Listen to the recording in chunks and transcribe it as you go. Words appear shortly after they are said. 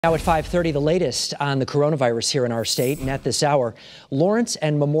Now at 5:30, the latest on the coronavirus here in our state. And at this hour, Lawrence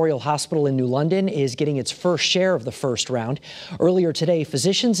and Memorial Hospital in New London is getting its first share of the first round. Earlier today,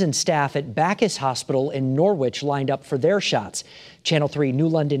 physicians and staff at Backus Hospital in Norwich lined up for their shots. Channel 3 New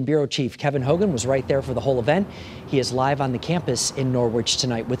London Bureau Chief Kevin Hogan was right there for the whole event. He is live on the campus in Norwich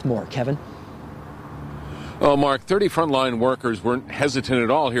tonight with more. Kevin? Well, Mark, 30 frontline workers weren't hesitant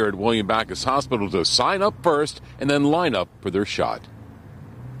at all here at William Backus Hospital to sign up first and then line up for their shot.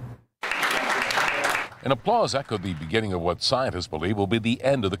 And applause echoed the beginning of what scientists believe will be the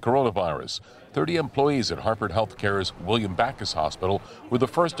end of the coronavirus. 30 employees at Harvard Healthcare's William Backus Hospital were the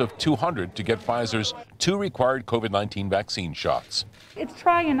first of 200 to get Pfizer's 2 required COVID-19 vaccine shots. It's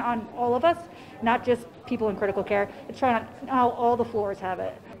trying on all of us, not just people in critical care. It's trying on how all the floors have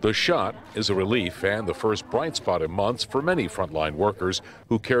it. The shot is a relief and the first bright spot in months for many frontline workers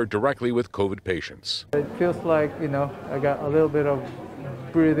who care directly with COVID patients. It feels like, I got a little bit of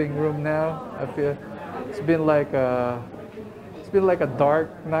breathing room now. I feel it's been like a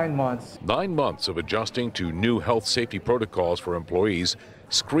dark 9 months. 9 months of adjusting to new health safety protocols for employees,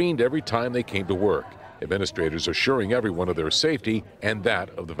 screened every time they came to work. Administrators assuring everyone of their safety and that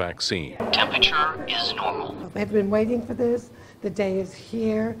of the vaccine. Temperature is normal. I've been waiting for this. The day is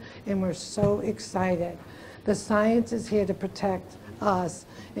here, and we're so excited. The science is here to protect us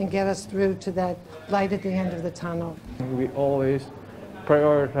and get us through to that light at the end of the tunnel. We always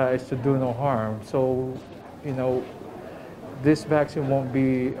prioritize to do no harm. So, this vaccine won't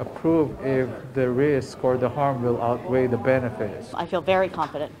be approved if the risk or the harm will outweigh the benefits. I feel very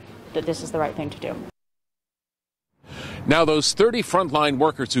confident that this is the right thing to do. Now, those 30 frontline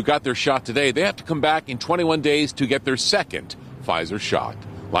workers who got their shot today, they have to come back in 21 days to get their second Pfizer shot.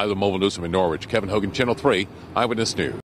 Live at Mobile Newsroom in Norwich, Kevin Hogan, Channel 3 Eyewitness News.